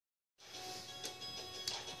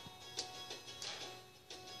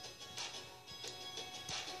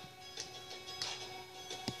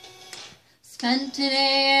Spent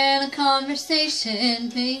today in a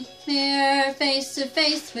conversation, mirror face to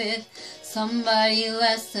face with somebody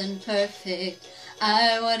less than perfect.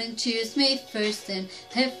 I wouldn't choose me first, and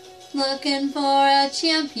if looking for a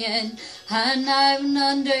champion, and I would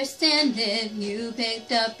understand it. You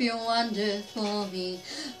picked up your wonderful me,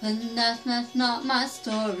 but that's not my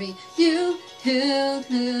story. You, who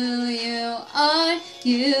you are,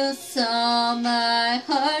 you saw my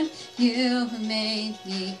heart, you made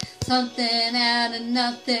me something out of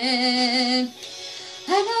nothing.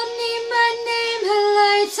 I don't need my name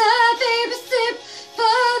highlights, a baby slip,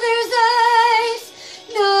 father's eyes,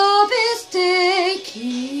 no mistake,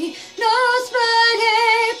 he knows my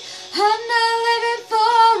name. I'm not living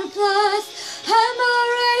for applause, I'm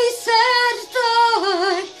already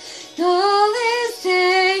satisfied. No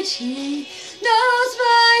mistake, he knows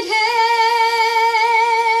my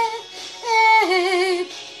name,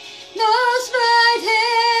 knows my name.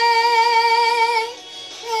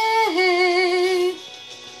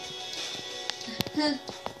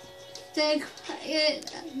 Stay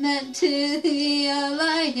quiet, meant to be a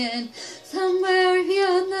lion, somewhere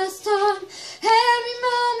beyond the storm. Every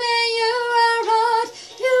moment you are on,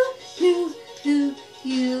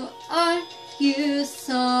 you are. You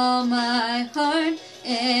saw my heart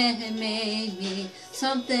and it made me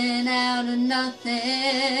something out of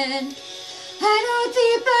nothing. I don't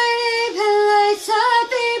deep my name highlights, a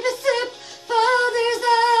baby sip, father's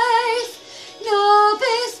eyes, no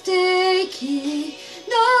mistake, he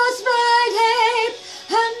knows my name.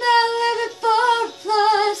 I'm not living for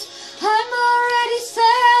applause, I'm already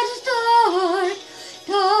satisfied.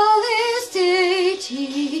 No mistake,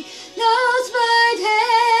 he knows my name,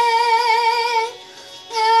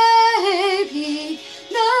 he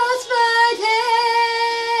knows my name.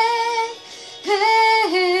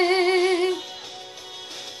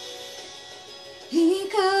 He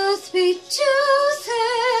goes be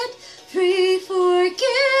chosen, free, forgiven,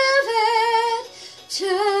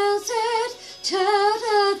 chosen, child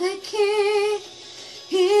of the King.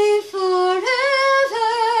 He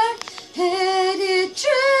forever headed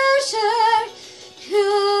treasure,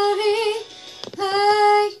 glory,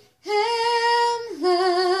 light, and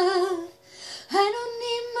love. I don't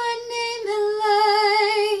need my name in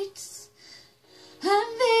lights, I'm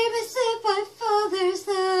babysitted by father's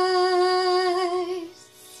eyes.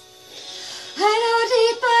 I don't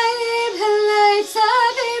need my name highlights,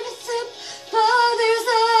 I'm babysitted father's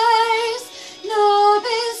eyes, no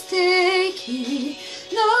mistake, he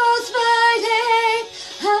knows my name.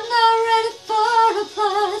 I'm not ready for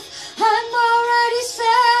applause, I'm already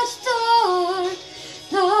satisfied.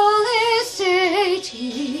 No mistake,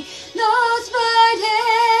 he knows my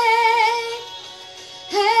name,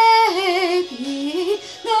 he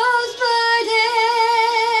knows my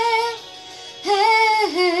name,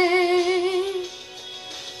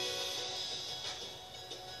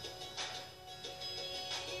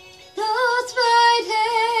 knows my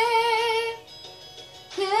name,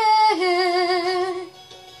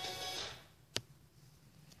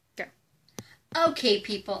 Okay,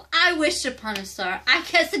 people, I wished upon a star. I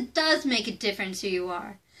guess it does make a difference who you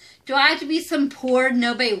are. Do I have to be some poor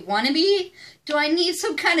nobody wannabe? Do I need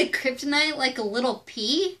some kind of kryptonite like a little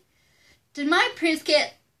pea? Did my prince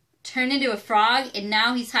get turned into a frog and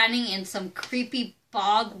now he's hiding in some creepy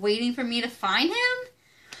bog waiting for me to find him?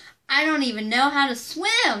 I don't even know how to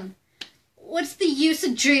swim. What's the use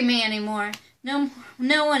of dreaming anymore? No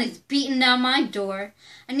one is beating down my door.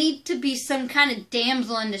 I need to be some kind of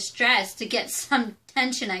damsel in distress to get some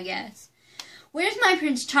attention, I guess. Where's my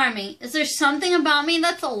Prince Charming? Is there something about me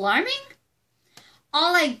that's alarming?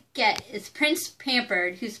 All I get is Prince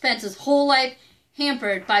Pampered, who spends his whole life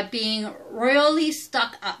hampered by being royally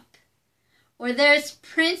stuck up. Or there's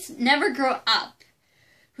Prince Never Grow Up,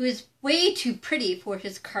 who is way too pretty for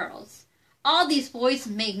his curls. All these boys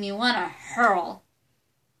make me want to hurl.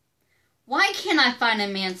 Why can't I find a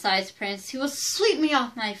man-sized prince who will sweep me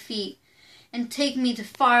off my feet and take me to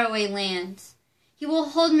faraway lands? He will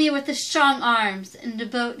hold me with his strong arms and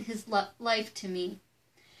devote his life to me.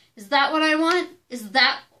 Is that what I want? Is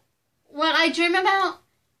that what I dream about?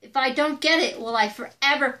 If I don't get it, will I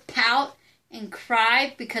forever pout and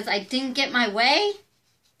cry because I didn't get my way?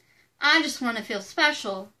 I just want to feel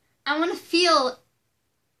special. I want to feel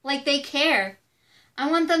like they care. I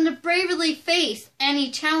want them to bravely face any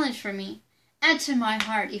challenge for me. Enter my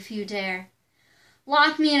heart if you dare.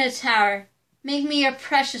 Lock me in a tower. Make me your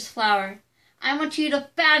precious flower. I want you to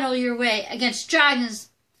battle your way against dragons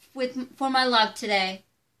for my love today.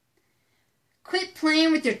 Quit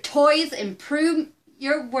playing with your toys and prove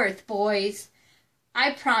your worth, boys.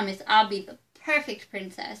 I promise I'll be the perfect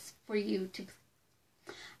princess for you to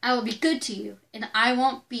I will be good to you, and I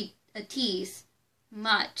won't be a tease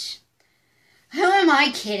much. Who am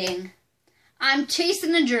I kidding? I'm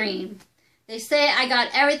chasing a dream. They say I got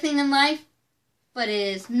everything in life, but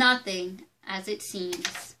it is nothing as it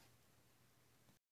seems.